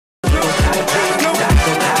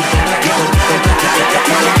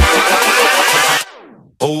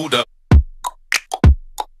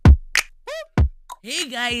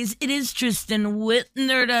guys, it is Tristan with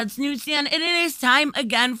Nerdouts Newsstand, and it is time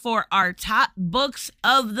again for our top books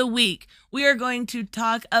of the week. We are going to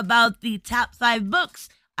talk about the top 5 books.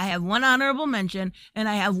 I have one honorable mention, and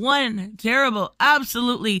I have one terrible,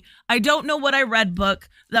 absolutely, I don't know what I read book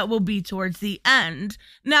that will be towards the end.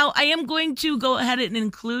 Now, I am going to go ahead and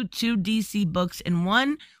include 2 DC books in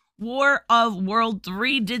one. War of World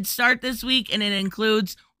 3 did start this week, and it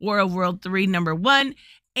includes War of World 3 number 1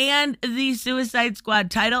 and the Suicide Squad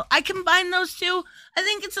title. I combined those two. I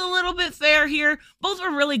think it's a little bit fair here. Both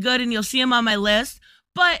were really good, and you'll see them on my list.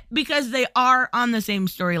 But because they are on the same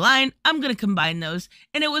storyline, I'm going to combine those.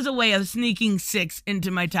 And it was a way of sneaking 6 into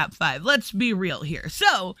my top 5. Let's be real here.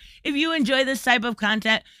 So, if you enjoy this type of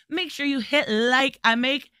content, make sure you hit like. I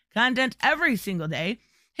make content every single day.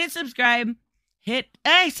 Hit subscribe.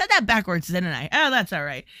 I said that backwards, didn't I? Oh, that's all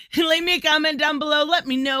right. Leave me a comment down below. Let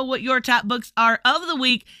me know what your top books are of the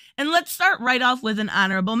week. And let's start right off with an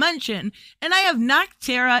honorable mention. And I have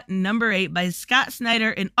Noctera number 8 by Scott Snyder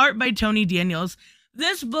and art by Tony Daniels.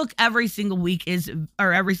 This book every single week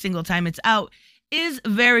every single time it's out is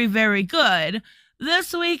very, very good.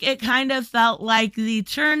 This week, it kind of felt like the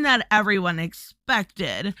turn that everyone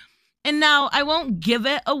expected. And now I won't give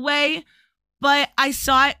it away, but I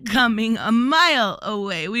saw it coming a mile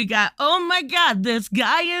away. We got, oh my God, this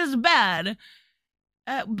guy is bad.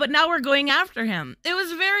 But now we're going after him. It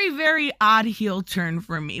was very, very odd heel turn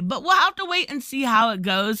for me. But we'll have to wait and see how it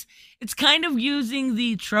goes. It's kind of using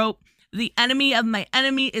the trope, the enemy of my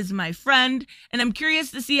enemy is my friend. And I'm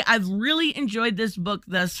curious to see. I've really enjoyed this book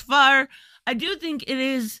thus far. I do think it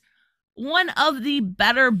is one of the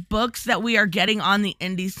better books that we are getting on the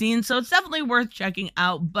indie scene. So it's definitely worth checking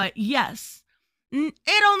out. But yes,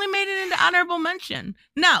 it only made it into honorable mention.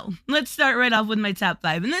 Now, let's start right off with my top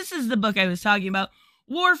 5. And this is the book I was talking about,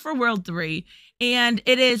 War for World 3. And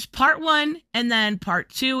it is part 1, and then part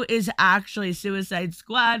 2 is actually Suicide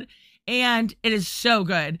Squad. And it is so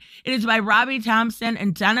good. It is by Robbie Thompson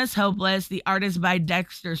and Dennis Hopeless. The art is by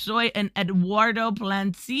Dexter Soy and Eduardo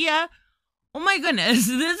Plancia. Oh my goodness,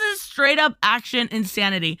 this is straight up action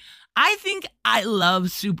insanity. I think I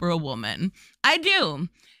love Superwoman. I do.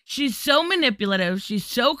 She's so manipulative. She's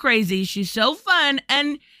so crazy. She's so fun.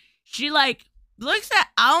 And she looks at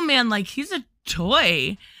Owlman like he's a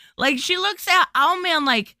toy. Like she looks at Owlman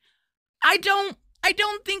like, I don't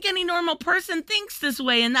think any normal person thinks this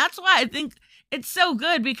way. And that's why I think it's so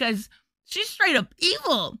good, because she's straight up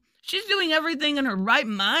evil. She's doing everything in her right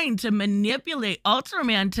mind to manipulate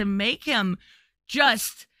Ultraman to make him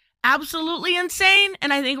just absolutely insane.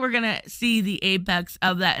 And I think we're going to see the apex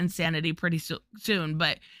of that insanity pretty soon.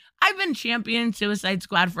 But I've been championing Suicide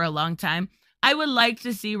Squad for a long time. I would like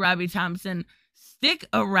to see Robbie Thompson stick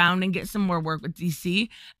around and get some more work with DC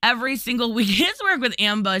every single week. His work with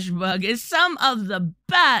Ambush Bug is some of the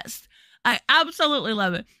best. I absolutely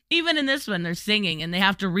love it. Even in this one, they're singing and they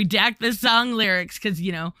have to redact the song lyrics because,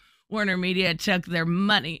 Warner Media took their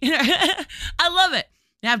money. I love it.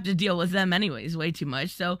 I have to deal with them anyways way too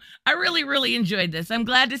much. So I really, really enjoyed this. I'm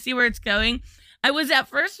glad to see where it's going. I was at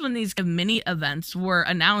first when these mini events were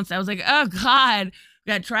announced, I was like, oh God,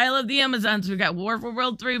 we got Trial of the Amazons, we got War for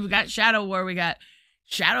World 3, we got Shadow War, we got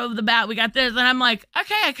Shadow of the Bat, we got this. And I'm like,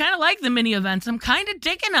 okay, I kind of like the mini events. I'm kind of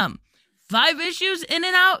digging them. 5 issues in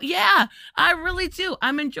and out. Yeah, I really do.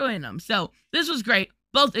 I'm enjoying them. So this was great.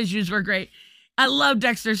 Both issues were great. I love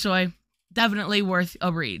Dexter Soy. Definitely worth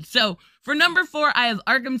a read. So for number 4, I have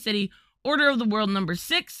Arkham City, Order of the World number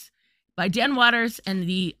 6 by Dan Waters, and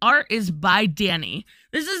the art is by Danny.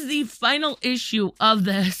 This is the final issue of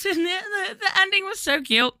this, and the ending was so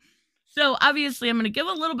cute. So obviously I'm going to give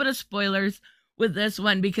a little bit of spoilers with this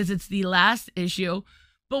one because it's the last issue,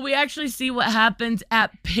 but we actually see what happens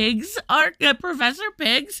at Professor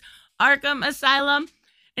Pig's Arkham Asylum,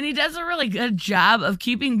 and he does a really good job of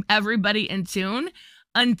keeping everybody in tune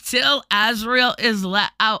until Azrael is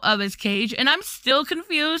let out of his cage. And I'm still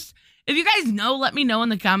confused. If you guys know, let me know in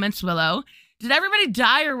the comments below. Did everybody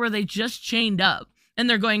die, or were they just chained up and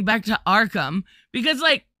they're going back to Arkham? Because,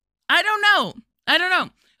 I don't know.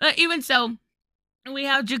 Even so, we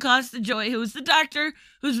have Jocasta Joy, who's the doctor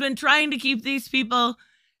who's been trying to keep these people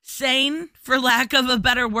sane, for lack of a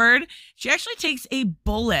better word. She actually takes a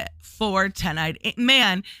bullet for Ten-Eyed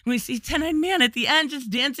Man. We see Ten-Eyed Man at the end just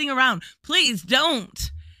dancing around. Please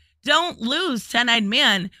don't lose Ten-Eyed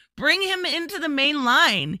Man. Bring him into the main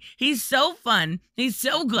line. He's so fun. He's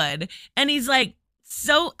so good. And he's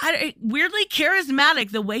so weirdly charismatic.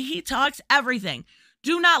 The way he talks, everything.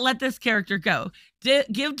 Do not let this character go.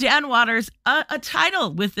 Give Dan Waters a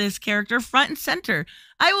title with this character front and center.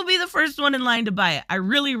 I will be the first one in line to buy it. I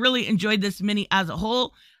really, really enjoyed this mini as a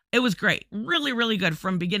whole. It was great. Really, really good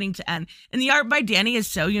from beginning to end. And the art by Danny is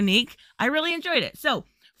so unique. I really enjoyed it. So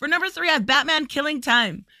for number 3, I have Batman Killing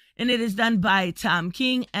Time. And it is done by Tom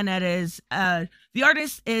King. And it is, the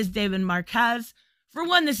artist is David Marquez. For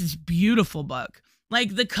one, this is a beautiful book.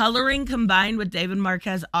 Like the coloring combined with David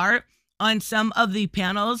Marquez art on some of the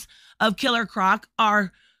panels of Killer Croc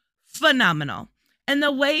are phenomenal. And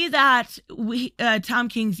the way that Tom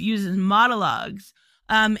King uses monologues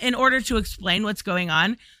in order to explain what's going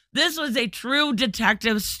on. This was a true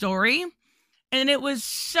detective story, and it was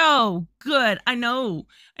so good. I know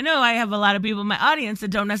I have a lot of people in my audience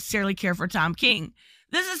that don't necessarily care for Tom King.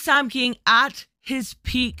 This is Tom King at his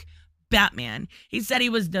peak Batman. He said he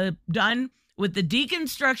was done with the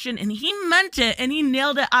deconstruction, and he meant it, and he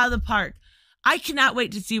nailed it out of the park. I cannot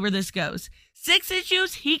wait to see where this goes. 6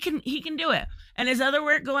 issues, he can do it. And his other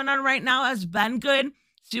work going on right now has been good.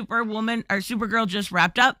 Supergirl just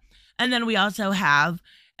wrapped up. And then we also have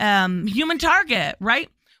Human Target, right?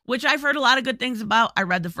 Which I've heard a lot of good things about. I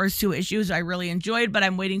read the first 2 issues I really enjoyed, but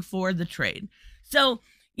I'm waiting for the trade. So,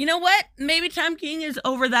 you know what? Maybe Tom King is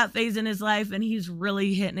over that phase in his life, and he's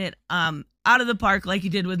really hitting it out of the park like he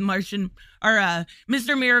did with Martian or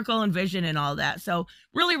Mr. Miracle and Vision and all that. So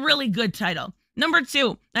really, really good title. Number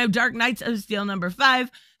 2, I have Dark Knights of Steel number 5.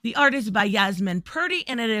 The art is by Yasmin Purdy,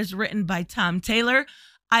 and it is written by Tom Taylor.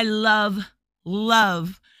 I love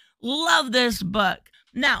this book.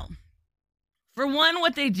 Now, for one,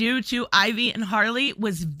 what they do to Ivy and Harley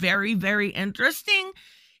was very, very interesting.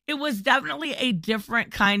 It was definitely a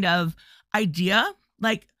different kind of idea.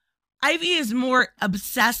 Like, Ivy is more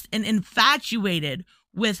obsessed and infatuated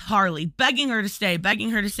with Harley, begging her to stay.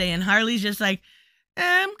 And Harley's just like,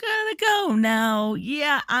 I'm gonna go now.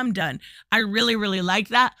 Yeah, I'm done. I really, really like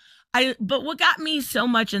that. But what got me so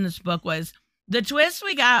much in this book was the twist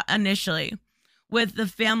we got initially with the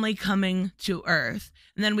family coming to Earth.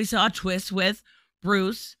 And then we saw a twist with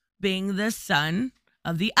Bruce being the son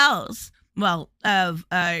of the L's. Well, of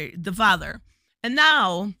the father. And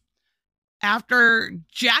now, after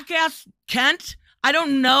Jackass Kent, I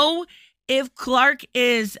don't know if Clark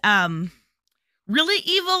is really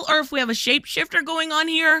evil or if we have a shapeshifter going on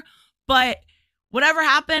here. But whatever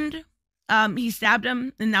happened, he stabbed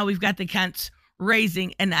him. And now we've got the Kents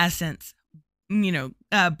raising, in essence,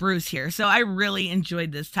 Bruce here. So I really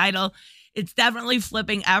enjoyed this title. It's definitely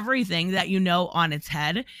flipping everything that you know on its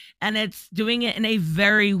head, and it's doing it in a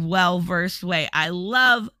very well-versed way. I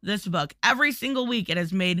love this book. Every single week it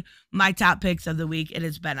has made my top picks of the week it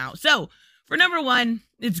has been out. So for number 1,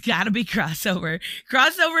 it's got to be Crossover.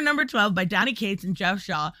 Crossover number 12 by Donny Cates and Jeff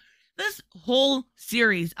Shaw. This whole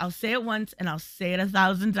series, I'll say it once and I'll say it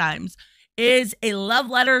 1,000 times, is a love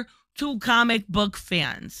letter to comic book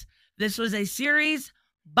fans. This was a series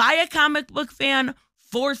by a comic book fan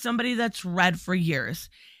for somebody that's read for years.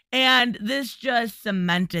 And this just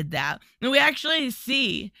cemented that. And we actually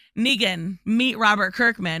see Negan meet Robert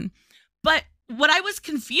Kirkman. But what I was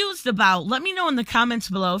confused about, let me know in the comments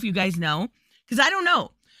below if you guys know, because I don't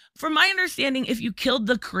know. From my understanding, if you killed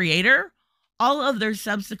the creator, all of their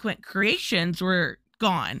subsequent creations were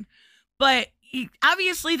gone. But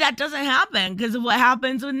obviously that doesn't happen because of what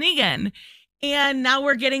happens with Negan. And now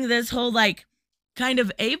we're getting this whole kind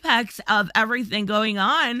of apex of everything going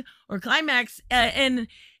on, or climax, and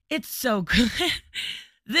it's so good.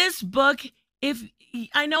 This book, if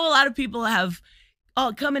I know a lot of people have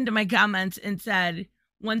come into my comments and said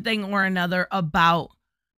one thing or another about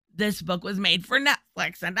this book was made for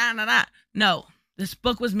Netflix and No, this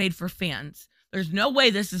book was made for fans. There's no way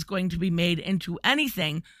this is going to be made into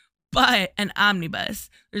anything but an omnibus.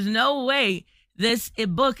 There's no way this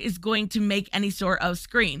book is going to make any sort of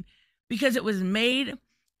screen. Because it was made,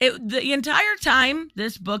 the entire time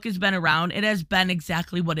this book has been around, it has been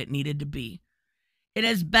exactly what it needed to be. It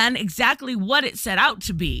has been exactly what it set out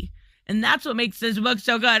to be. And that's what makes this book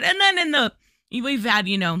so good. And then we've had,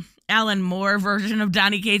 Alan Moore version of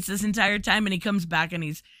Donny Cates this entire time. And he comes back and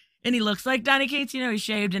he looks like Donny Cates, he's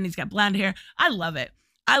shaved and he's got blonde hair. I love it.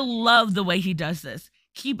 I love the way he does this.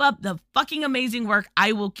 Keep up the fucking amazing work.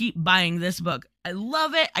 I will keep buying this book. I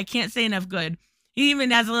love it. I can't say enough good. He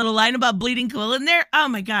even has a little line about bleeding cool in there. Oh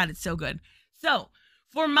my God, it's so good. So,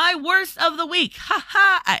 for my worst of the week,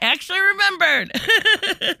 I actually remembered.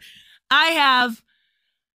 I have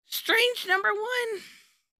Strange number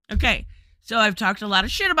 1. Okay, so I've talked a lot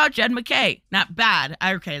of shit about Jed MacKay. Not bad.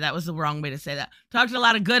 Okay, that was the wrong way to say that. Talked a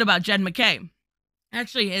lot of good about Jed MacKay.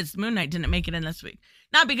 Actually, his Moon Knight didn't make it in this week.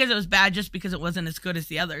 Not because it was bad, just because it wasn't as good as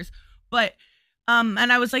the others. But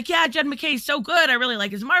and I was like, yeah, Jed MacKay's so good. I really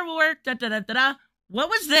like his Marvel work. What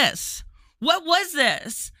was this? What was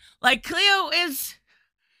this? Cleo is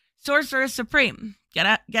Sorcerer Supreme. Get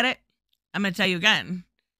it? Get it? I'm going to tell you again.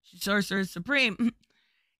 She's Sorcerer Supreme.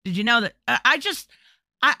 Did you know that?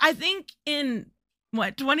 I think in,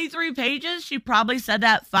 23 pages, she probably said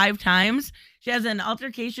that 5 times. She has an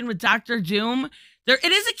altercation with Dr. Doom.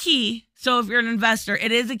 It is a key. So if you're an investor,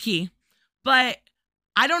 it is a key. But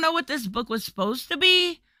I don't know what this book was supposed to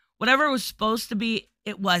be. Whatever it was supposed to be,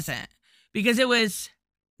 it wasn't. Because it was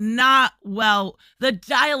not well. The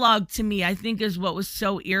dialogue to me, I think, is what was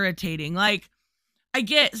so irritating. Like, I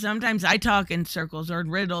get sometimes I talk in circles or in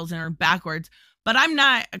riddles or backwards, but I'm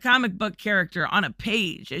not a comic book character on a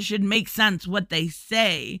page. It should make sense what they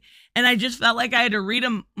say. And I just felt like I had to read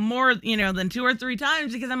them more, than 2 or 3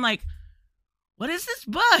 times because I'm like, what is this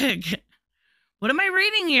book? What am I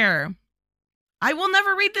reading here? I will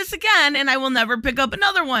never read this again, and I will never pick up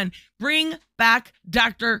another one. Bring back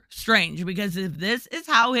Doctor Strange, because if this is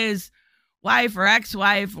how his wife or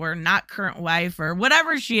ex-wife or not current wife or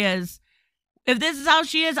whatever she is, if this is how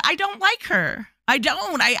she is, I don't like her. I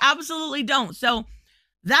don't. I absolutely don't. So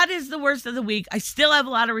that is the worst of the week. I still have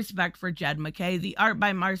a lot of respect for Jed MacKay. The art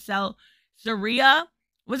by Marcel Soria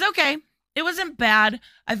was okay. It wasn't bad.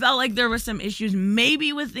 I felt like there were some issues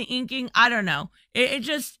maybe with the inking. I don't know. It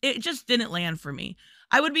just didn't land for me.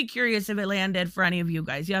 I would be curious if it landed for any of you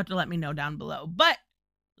guys. You have to let me know down below. But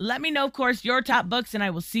let me know, of course, your top books, and I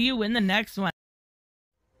will see you in the next one.